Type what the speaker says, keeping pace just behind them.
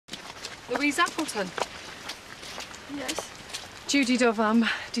Louise Appleton. Yes? Judy Dove, I'm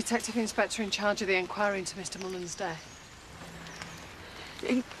Detective Inspector in charge of the inquiry into Mr. Mullen's death.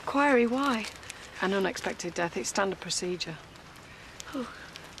 Inquiry? Why? An unexpected death. It's standard procedure. Oh.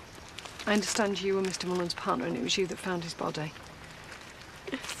 I understand you were Mr. Mullen's partner and it was you that found his body.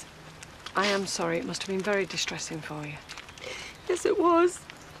 Yes. I am sorry. It must have been very distressing for you. Yes, it was.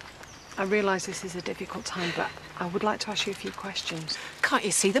 I realise this is a difficult time, but I would like to ask you a few questions. Can't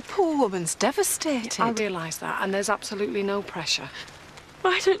you see the poor woman's devastated? I realise that, and there's absolutely no pressure.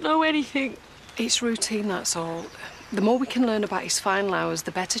 I don't know anything. It's routine, that's all. The more we can learn about his final hours,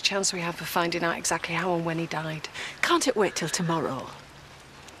 the better chance we have of finding out exactly how and when he died. Can't it wait till tomorrow?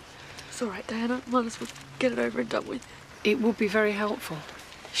 It's all right, Diana. Might as well get it over and done with. It would be very helpful.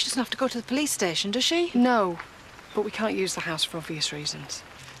 She doesn't have to go to the police station, does she? No, but we can't use the house for obvious reasons.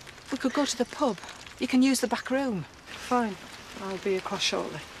 We could go to the pub. You can use the back room. Fine. I'll be across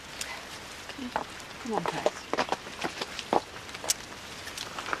shortly. Okay. Come on, Pet.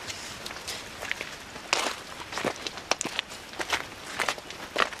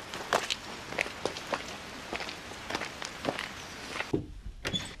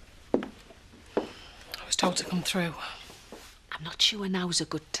 I was told to come through. I'm not sure now's a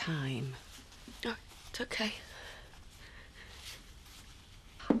good time. No, it's okay.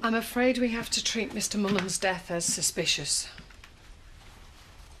 I'm afraid we have to treat Mr. Mullen's death as suspicious.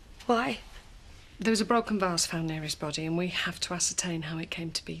 Why? There was a broken vase found near his body and we have to ascertain how it came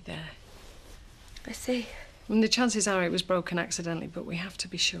to be there. I see. And the chances are it was broken accidentally, but we have to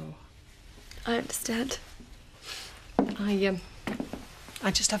be sure. I understand.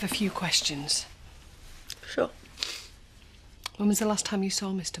 I just have a few questions. Sure. When was the last time you saw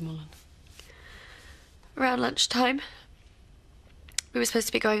Mr. Mullen? Around lunchtime. We were supposed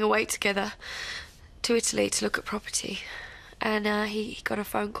to be going away together to Italy to look at property. And he got a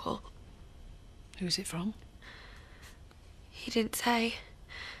phone call. Who's it from? He didn't say.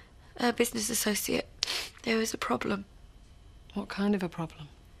 A business associate. There was a problem. What kind of a problem?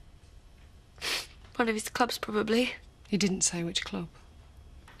 One of his clubs, probably. He didn't say which club.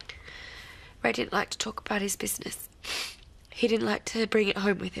 Ray didn't like to talk about his business. He didn't like to bring it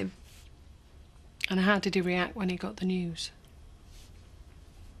home with him. And how did he react when he got the news?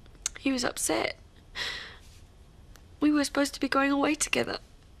 He was upset. We were supposed to be going away together.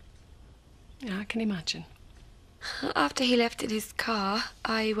 Yeah, I can imagine. After he left in his car,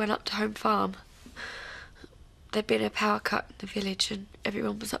 I went up to Home Farm. There'd been a power cut in the village and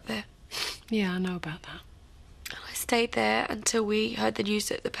everyone was up there. Yeah, I know about that. I stayed there until we heard the news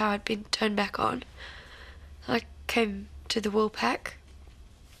that the power had been turned back on. I came to the wool pack.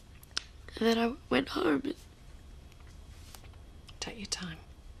 And then I went home. Take your time.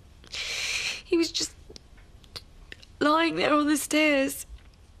 He was just lying there on the stairs.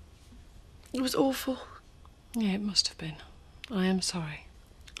 It was awful. Yeah, it must have been. I am sorry.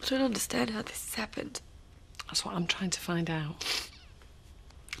 I don't understand how this has happened. That's what I'm trying to find out.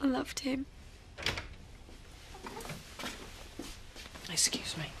 I loved him.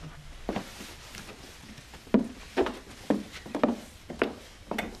 Excuse me.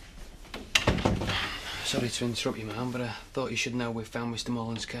 Sorry to interrupt you, ma'am, but I thought you should know we've found Mr.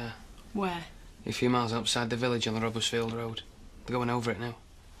 Mullen's car. Where? A few miles outside the village on the Robersfield Road. They're going over it now.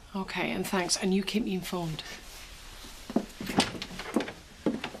 OK, and thanks. And you keep me informed.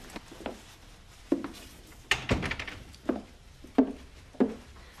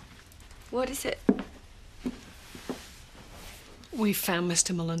 What is it? We've found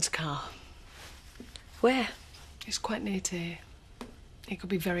Mr. Mullen's car. Where? It's quite near to here. It could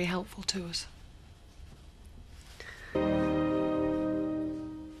be very helpful to us.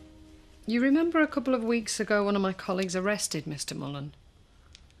 You remember a couple of weeks ago one of my colleagues arrested Mr. Mullen?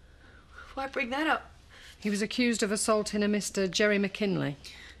 Why bring that up? He was accused of assaulting a Mr. Jerry McKinley.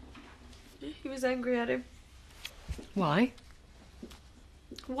 He was angry at him. Why?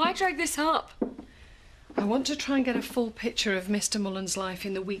 Why drag this up? I want to try and get a full picture of Mr. Mullen's life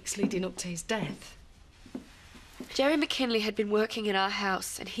in the weeks leading up to his death. Jerry McKinley had been working in our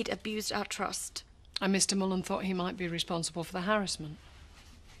house and he'd abused our trust. And Mr. Mullen thought he might be responsible for the harassment.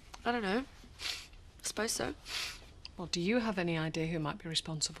 I don't know. I suppose so. Well, do you have any idea who might be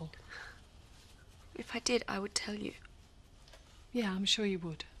responsible? If I did, I would tell you. Yeah, I'm sure you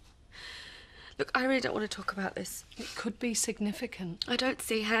would. Look, I really don't want to talk about this. It could be significant. I don't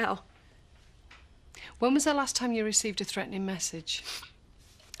see how. When was the last time you received a threatening message?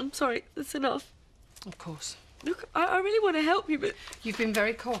 I'm sorry, that's enough. Of course. Look, I really want to help you, but You've been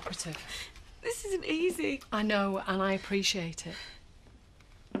very cooperative. this isn't easy. I know, and I appreciate it.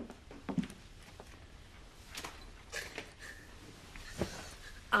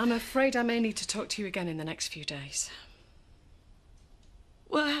 I'm afraid I may need to talk to you again in the next few days.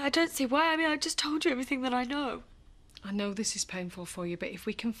 Well, I don't see why. I mean, I just told you everything that I know. I know this is painful for you, but if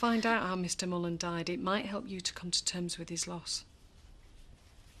we can find out how Mr. Mullen died, it might help you to come to terms with his loss.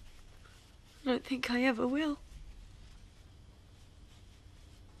 I don't think I ever will.